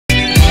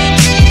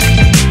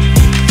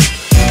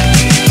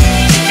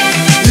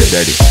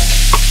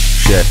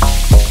Yeah.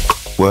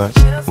 What?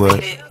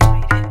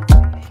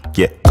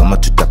 Yeah, comment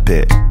tu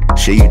t'appelles?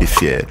 Chez you the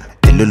fier.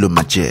 T'es lolo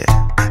magie.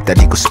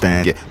 Daddy go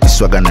spend. Yeah, we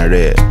swag on a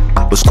red.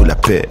 Au school la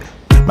paix.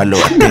 My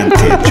lord,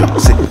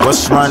 tempted. Say,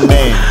 what's my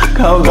name?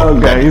 Calm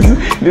down, guys.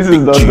 This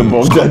is not the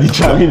Bob Daddy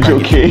challenge,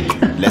 okay?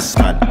 Less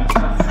man.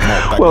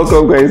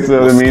 Welcome, guys,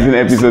 to an amazing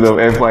episode of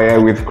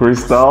FYI with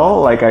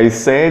Crystal. Like I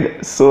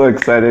said, so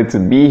excited to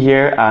be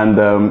here. And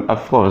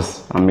of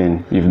course, I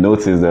mean, you've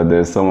noticed that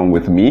there's someone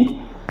with me.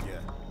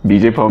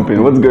 DJ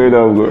Pumping, what's going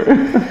on, bro?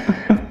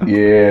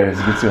 Yeah,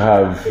 it's good to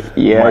have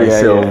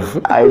myself.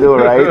 Yeah. I know,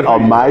 right?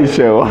 On my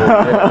show.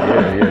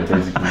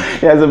 Basically.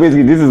 Yeah, so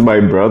basically, this is my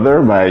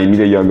brother, my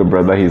immediate younger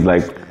brother. He's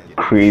like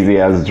crazy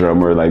ass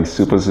drummer, like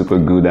super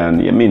good.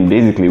 And I mean,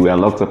 basically, we are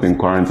locked up in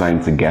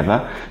quarantine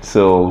together.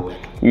 So,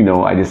 you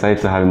know, I decided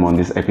to have him on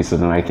this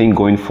episode. And I think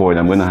going forward,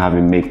 I'm going to have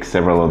him make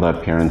several other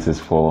appearances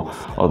for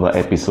other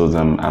episodes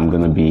I'm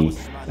going to be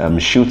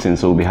shooting.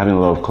 So we'll be having a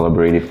lot of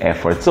collaborative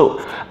effort.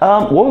 So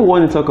what we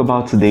want to talk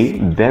about today,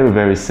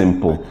 very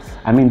simple.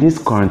 I mean, this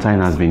quarantine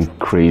has been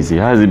crazy.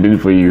 How has it been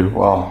for you?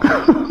 Wow,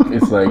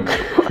 it's like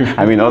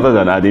I mean, other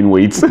than adding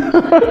weight.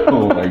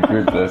 Oh my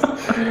goodness.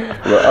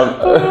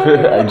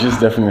 Well, I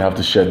just definitely have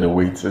to shed the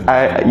weight.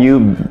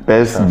 You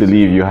best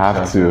believe you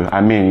have to.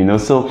 I mean, you know,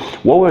 so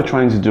what we're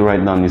trying to do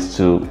right now is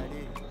to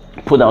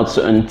put out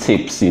certain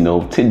tips, you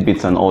know,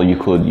 tidbits and all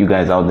you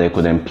guys out there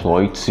could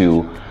employ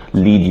to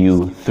lead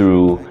you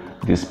through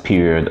this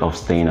period of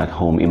staying at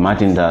home.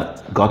 Imagine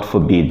that, God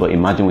forbid, but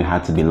imagine we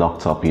had to be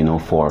locked up, you know,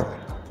 for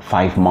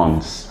 5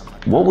 months.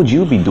 What would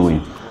you be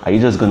doing? Are you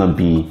just gonna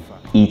be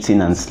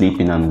eating and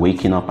sleeping and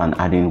waking up and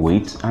adding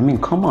weight? I mean,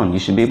 come on, you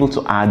should be able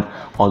to add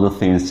other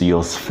things to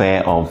your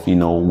sphere of, you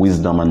know,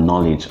 wisdom and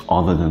knowledge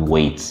other than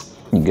weight.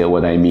 You get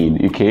what I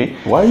mean, okay?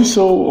 Why are you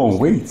so on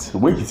weight?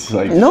 Weight,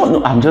 like...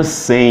 No, I'm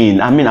just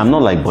saying, I mean, I'm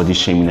not like body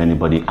shaming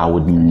anybody. I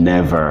would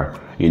never,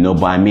 you know,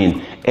 but I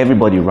mean,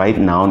 everybody right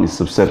now is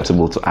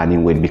susceptible to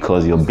adding weight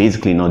because you're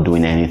basically not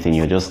doing anything.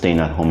 You're just staying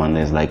at home and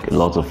there's like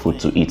lots of food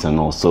to eat and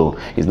all. So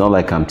it's not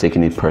like I'm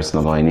taking it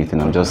personal or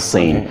anything. I'm just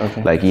saying,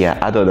 like, yeah,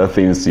 add other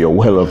things to your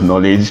well of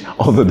knowledge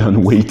other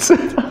than weight.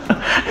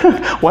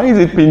 Why is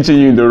it pinching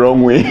you in the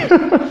wrong way?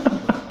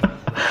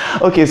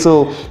 Okay,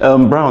 so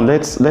Brown,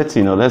 let's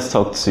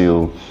talk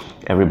to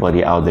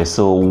everybody out there.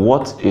 So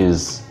what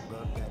is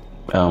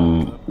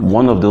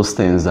one of those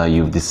things that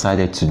you've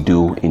decided to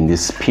do in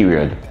this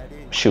period?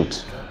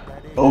 Shoot.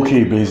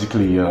 Okay,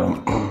 basically,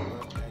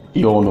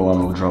 you all know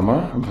I'm a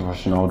drummer, I'm a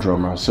professional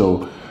drummer.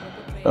 So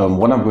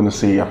what I'm going to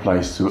say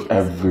applies to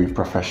every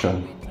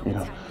profession, you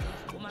know.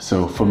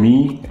 So for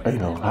me, you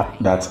know,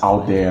 that's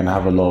out there, and I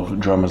have a lot of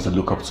drummers that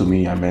look up to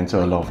me. I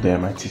mentor a lot of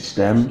them, I teach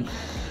them.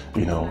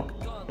 You know,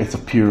 it's a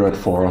period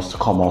for us to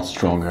come out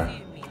stronger.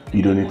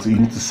 You need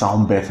to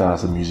sound better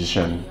as a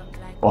musician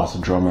or as a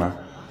drummer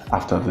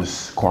after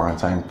this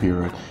quarantine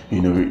period.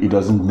 You know, it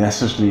doesn't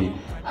necessarily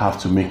have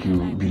to make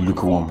you be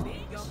lukewarm.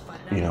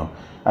 You know,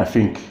 I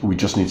think we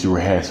just need to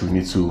rehearse. We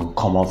need to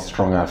come out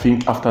stronger. I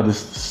think after this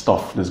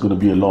stuff, there's going to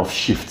be a lot of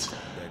shifts.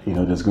 You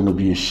know, there's going to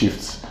be a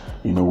shift,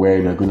 you know,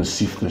 where they're going to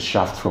sift the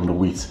shaft from the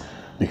wheat,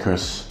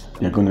 because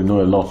they're going to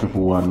know a lot of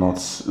people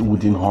who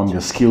didn't hone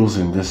their skills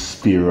in this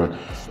period.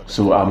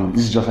 So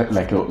this is just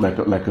like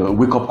a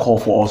wake-up call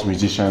for us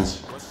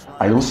musicians.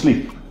 I don't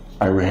sleep.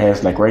 I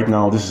rehearse. Like right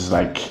now, this is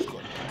like,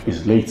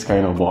 it's late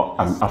kind of, but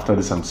after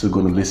this I'm still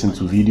going to listen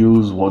to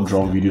videos, what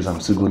drum videos, I'm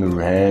still going to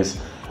rehearse.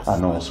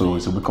 And also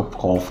it's a wake-up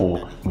call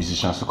for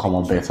musicians to come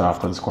on better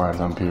after this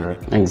quarantine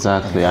period.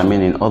 Exactly. I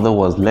mean, in other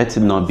words, let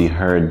it not be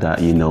heard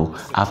that, you know,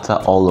 after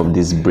all of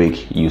this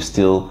break, you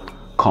still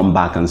come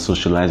back and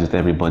socialize with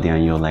everybody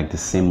and you're like the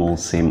same old.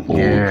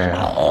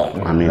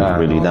 Yeah. I mean,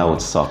 really, that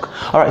would suck.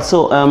 All right,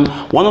 so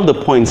one of the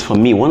points for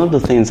me, one of the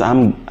things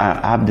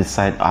I've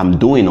decided I'm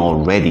doing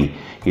already,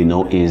 you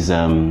know, is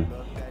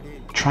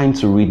trying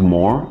to read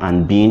more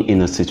and being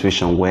in a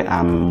situation where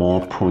I'm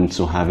more prone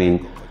to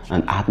having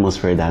an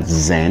atmosphere that's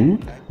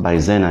zen. By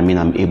zen, I mean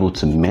I'm able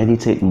to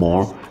meditate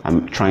more.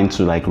 I'm trying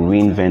to like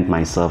reinvent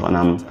myself, and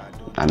I'm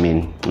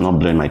not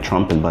blowing my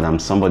trumpet, but I'm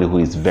somebody who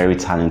is very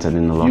talented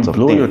in a lot of things.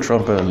 You blow your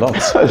trumpet a lot.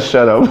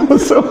 Shut up.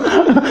 So,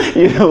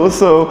 you know,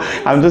 so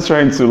I'm just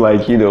trying to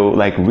like, you know,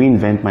 like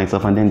reinvent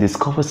myself and then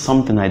discover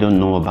something I don't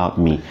know about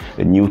me.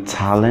 A new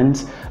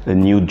talent, a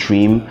new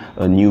dream,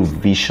 a new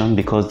vision,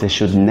 because there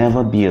should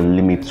never be a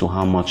limit to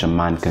how much a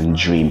man can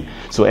dream.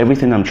 So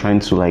everything I'm trying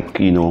to like,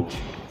 you know,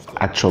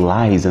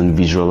 actualize and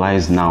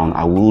visualize now,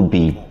 I will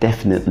be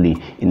definitely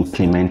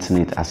implementing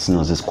it as soon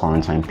as this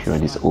quarantine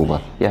period is over.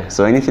 Yeah,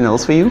 so anything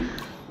else for you?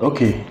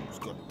 Okay,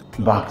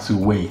 back to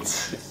weight.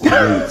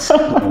 So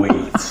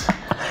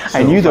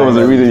I knew there was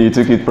a reason you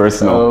took it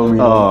personal.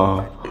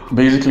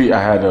 Basically, I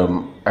had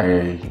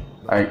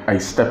I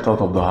stepped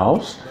out of the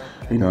house,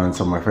 you know, and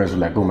some of my friends were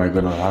like, "Oh my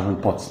God, I'm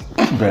having pot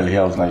belly."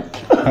 I was like,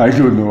 I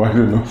don't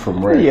know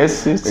from where.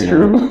 Yes, it's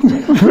true.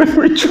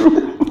 Very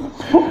true.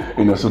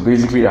 You know, so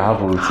basically I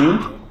have a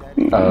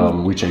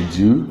routine, which I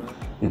do.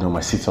 You know,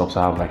 my sit-ups,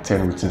 I have like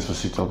 10 routines for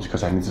sit-ups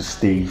because I need to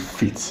stay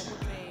fit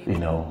You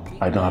know,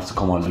 I don't have to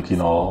come out looking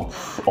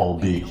all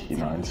big. You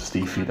know, I need to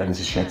stay fit. I need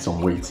to shed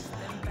some weight.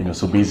 You know,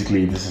 so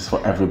basically, this is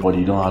for everybody.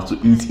 You don't have to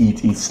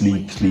eat,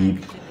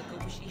 sleep.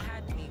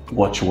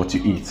 Watch what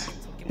you eat.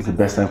 It's the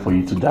best time for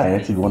you to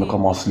diet. If you want to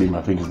come out slim,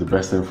 I think it's the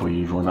best time for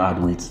you. If you want to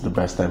add weight, it's the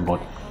best time.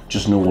 But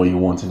just know what you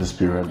want in this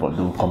period, but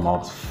don't come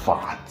out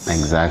fat.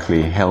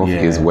 Exactly. Health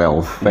is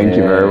wealth. Thank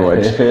you very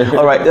much.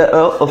 All right.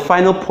 A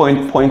final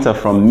pointer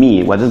from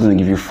me. We're just going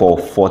to give you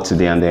four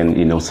today, and then,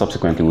 you know,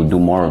 subsequently we'll do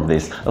more of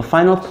this. A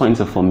final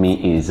pointer for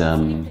me is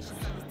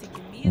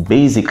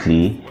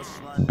basically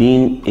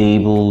being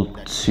able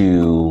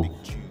to,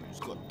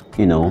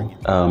 you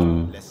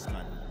know,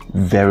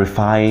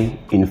 verify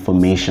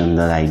information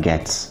that I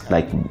get,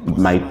 like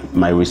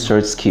my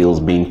research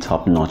skills being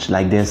top notch.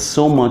 Like, there's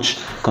so much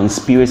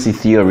conspiracy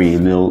theory, you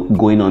know,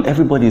 going on.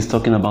 Everybody is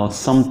talking about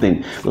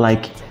something.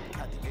 Like,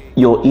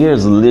 your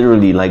ears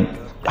literally, like,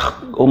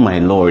 oh my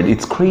lord,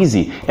 it's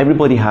crazy.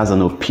 Everybody has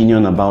an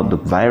opinion about the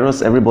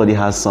virus. Everybody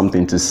has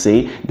something to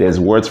say. There's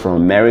words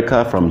from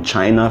America, from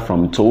China,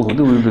 from Tokyo. What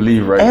do we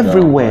believe right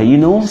everywhere, now? you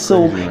know?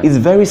 So it's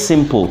very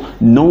simple.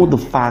 Know the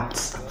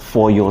facts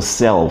for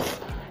yourself.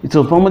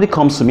 So if somebody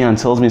comes to me and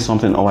tells me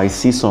something, or I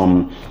see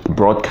some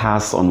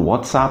broadcasts on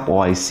WhatsApp,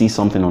 or I see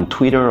something on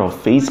Twitter or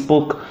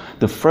Facebook,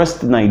 the first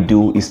thing I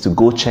do is to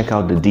go check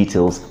out the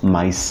details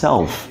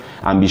myself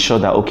and be sure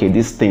that, okay,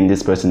 this thing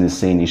this person is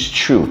saying is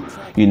true,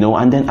 you know,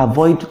 and then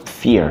avoid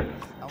fear.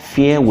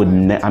 Fear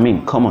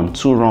would come on,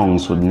 2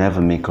 wrongs would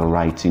never make a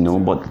right, you know,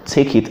 but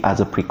take it as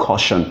a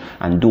precaution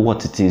and do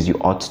what it is you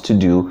ought to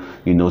do,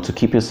 you know, to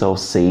keep yourself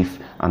safe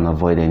and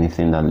avoid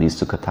anything that leads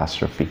to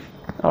catastrophe.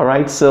 All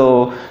right,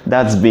 so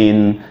that's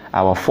been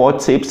our 4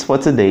 tips for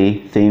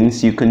today,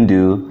 things you can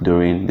do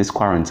during this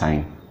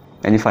quarantine.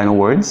 Any final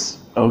words?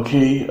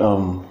 Okay,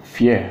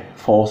 fear,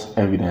 false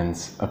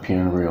evidence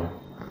appearing real.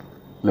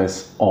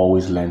 Let's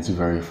always learn to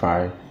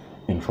verify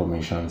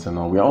information.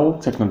 And we're all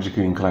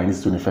technologically inclined.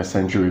 It's 21st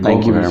century.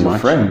 Thank you very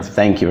much. Friend.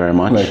 Thank you very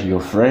much. Like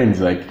your friends,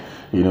 like,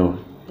 you know,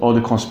 all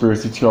the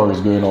conspiracy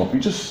theories going up. You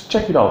just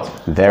check it out.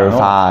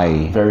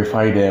 Verify.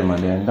 Verify them,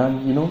 and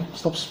then, you know,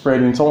 stop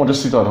spreading. Someone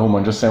just sit at home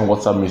and just send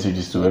WhatsApp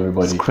messages to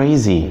everybody. It's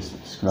crazy.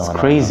 It's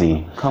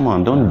crazy. Come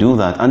on, don't do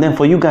that. And then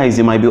for you guys,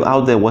 you might be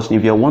out there watching.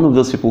 If you're one of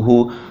those people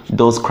who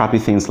does crappy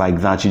things like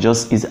that,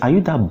 are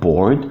you that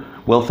bored?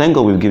 Well, thank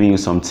God we've given you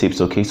some tips,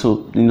 okay?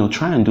 So, you know,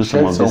 try and do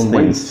some of these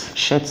things.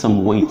 Shed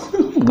some weight.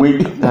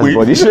 That's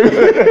body shape.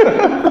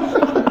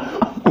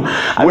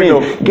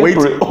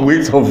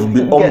 weight of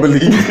the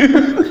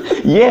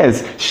unbelief.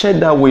 Yes, shed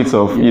that weight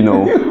of, you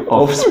know,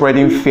 of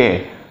spreading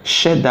fear.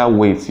 Shed that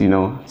weight, you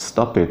know,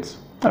 stop it.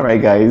 All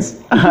right,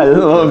 guys, I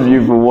love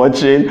you for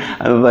watching.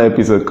 Another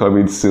episode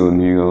coming soon,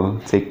 you know.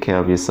 Take care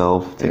of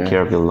yourself. Take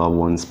care of your loved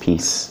ones.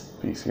 Peace.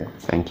 Peace, yeah.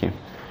 Thank you.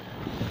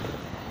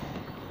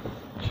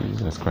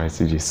 Jesus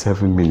Christ, CJ,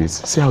 7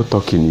 minutes. See how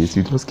talking is.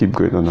 You just keep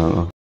going on and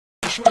on.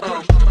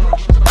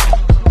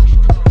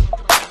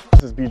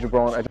 This is BJ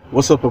Brown.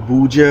 What's up,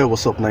 Abuja?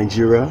 What's up,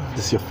 Nigeria?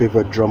 This is your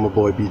favorite drummer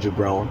boy, BJ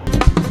Brown.